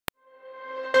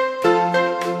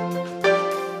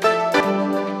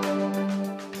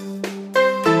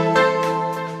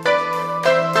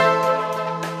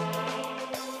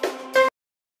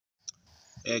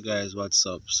Hey guys, what's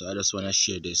up? So I just want to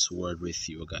share this word with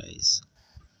you guys.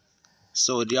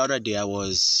 So the other day I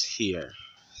was here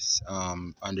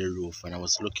on the roof and I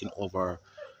was looking over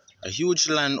a huge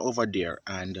land over there,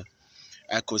 and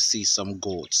I could see some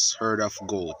goats, herd of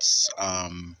goats,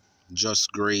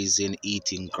 just grazing,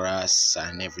 eating grass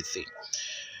and everything.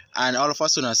 And all of a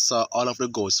sudden I saw all of the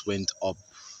goats went up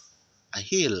a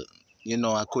hill.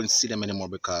 I couldn't see them anymore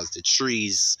because the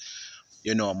trees,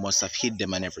 must have hid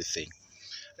them and everything.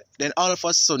 Then all of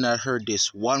a sudden I heard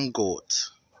this one goat.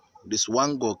 This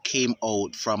one goat came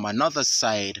out from another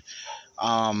side.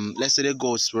 Let's say the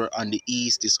goats were on the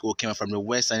east, this goat came from the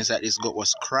west, and it's like this goat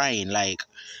was crying like,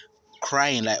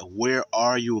 where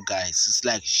are you guys? It's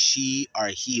like she or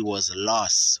he was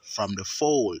lost from the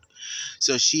fold.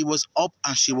 So she was up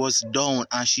and she was down,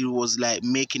 and she was like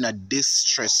making a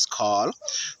distress call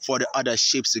for the other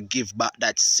sheep to give back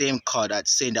that same call, that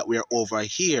saying that we're over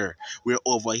here.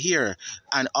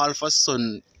 And all of a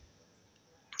sudden,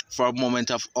 for a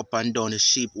moment of up and down, the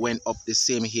sheep went up the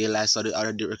same hill. I saw the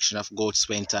other direction of goats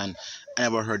went, and I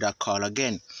never heard that call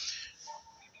again.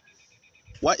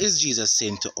 What is Jesus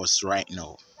saying to us right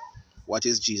now? What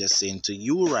is Jesus saying to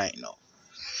you right now?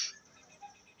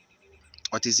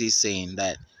 What is he saying?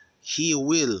 That he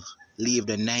will leave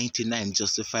the 99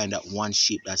 just to find that one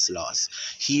sheep that's lost.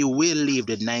 He will leave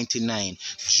the 99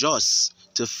 just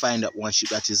to find that one sheep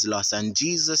that is lost. And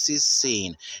Jesus is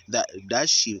saying that that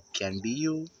sheep can be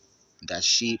you. That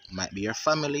sheep might be your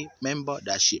family member.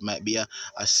 That sheep might be a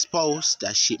spouse.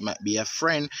 That sheep might be a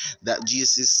friend. That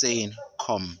Jesus is saying,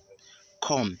 come.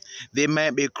 They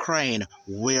might be crying,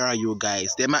 where are you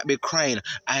guys? They might be crying,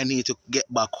 I need to get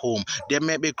back home. They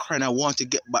might be crying, I want to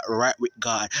get back right with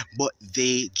God. But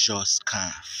they just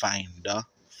can't find the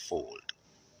fold.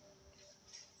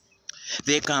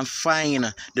 They can't find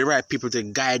the right people to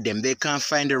guide them. They can't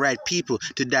find the right people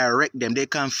to direct them. They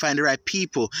can't find the right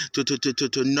people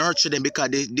to nurture them, because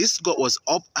this goat was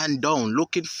up and down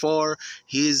looking for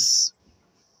his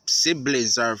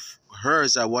siblings or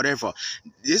hers or whatever.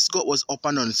 This goat was up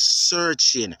and down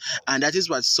searching, and that is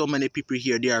what so many people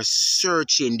here, they are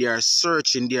searching,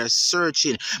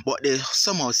 but they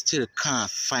somehow still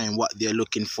can't find what they're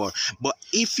looking for. But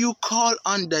if you call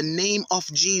on the name of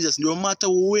Jesus, no matter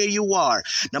where you are,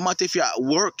 no matter if you're at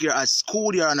work, you're at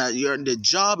school, you're on the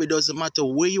job, it doesn't matter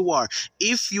where you are,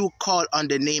 if you call on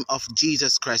the name of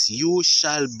Jesus Christ, you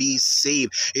shall be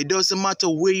saved. It doesn't matter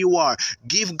where you are.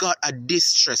 Give God a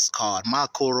distress call.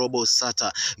 Marco Robo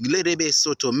Sata. Lerebe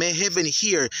Soto. May heaven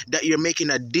hear that you're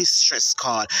making a distress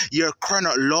call. You're crying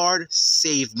out, Lord,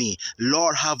 save me.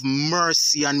 Lord, have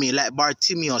mercy on me. Like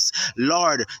Bartimaeus,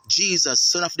 Lord Jesus,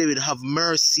 Son of David, have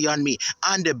mercy on me.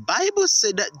 And the Bible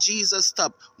said that Jesus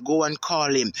stopped. Go and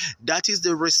call him. That is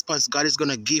the response God is going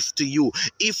to give to you.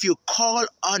 If you call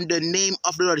on the name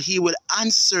of the Lord, he will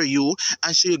answer you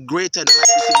and show you greater than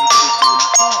everything you could do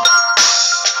now.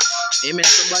 Amen,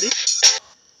 somebody.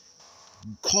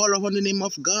 Call upon the name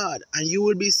of God and you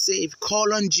will be saved.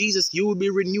 Call on Jesus, you will be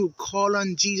renewed. Call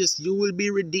on Jesus, you will be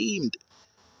redeemed.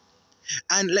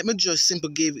 And let me just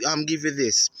simply give you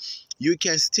this. You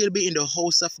can still be in the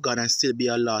house of God and still be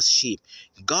a lost sheep.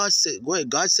 God said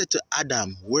to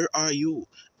Adam, where are you?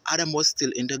 Adam was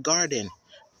still in the garden.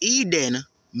 Eden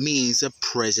means the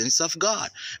presence of God.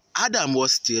 Adam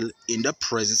was still in the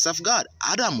presence of God.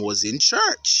 Adam was in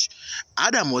church.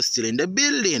 Adam was still in the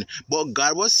building. But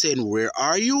God was saying, where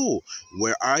are you?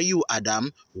 Where are you,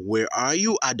 Adam? Where are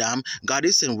you, Adam? God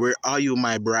is saying, where are you,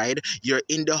 my bride? You're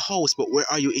in the house, but where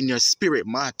are you in your spirit?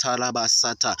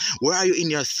 Matalabasata. Where are you in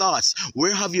your thoughts?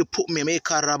 Where have you put me?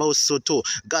 Soto.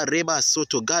 Gareba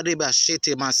Soto. Gareba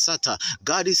Shete Masata.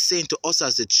 God is saying to us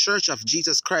as the church of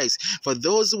Jesus Christ, for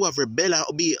those who have rebelled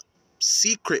and be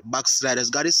secret backsliders,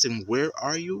 God is saying, where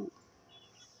are you?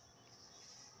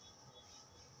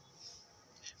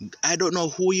 I don't know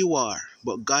who you are,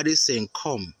 but God is saying,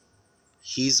 come.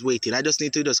 He's waiting. I just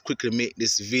need to quickly make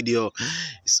this video.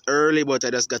 It's early, but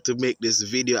I just got to make this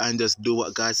video and just do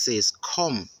what God says.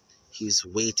 Come. He's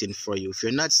waiting for you. If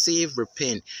you're not saved,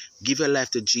 repent. Give your life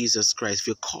to Jesus Christ. If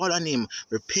you call on him,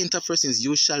 repent of your sins,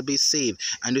 you shall be saved.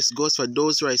 And this goes for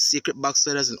those who are secret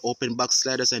backsliders and open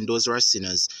backsliders and those who are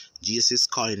sinners. Jesus is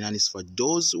calling, and it's for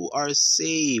those who are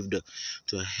saved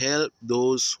to help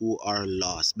those who are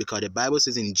lost. Because the Bible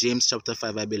says in James chapter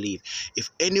 5, I believe,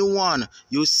 if anyone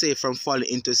you save from falling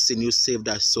into sin, you save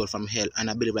that soul from hell. And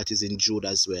I believe that is in Jude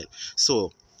as well.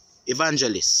 So,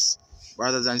 evangelists,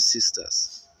 brothers and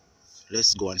sisters,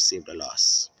 let's go and save the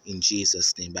lost in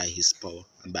Jesus' name, by his power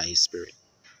and by his spirit.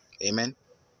 Amen.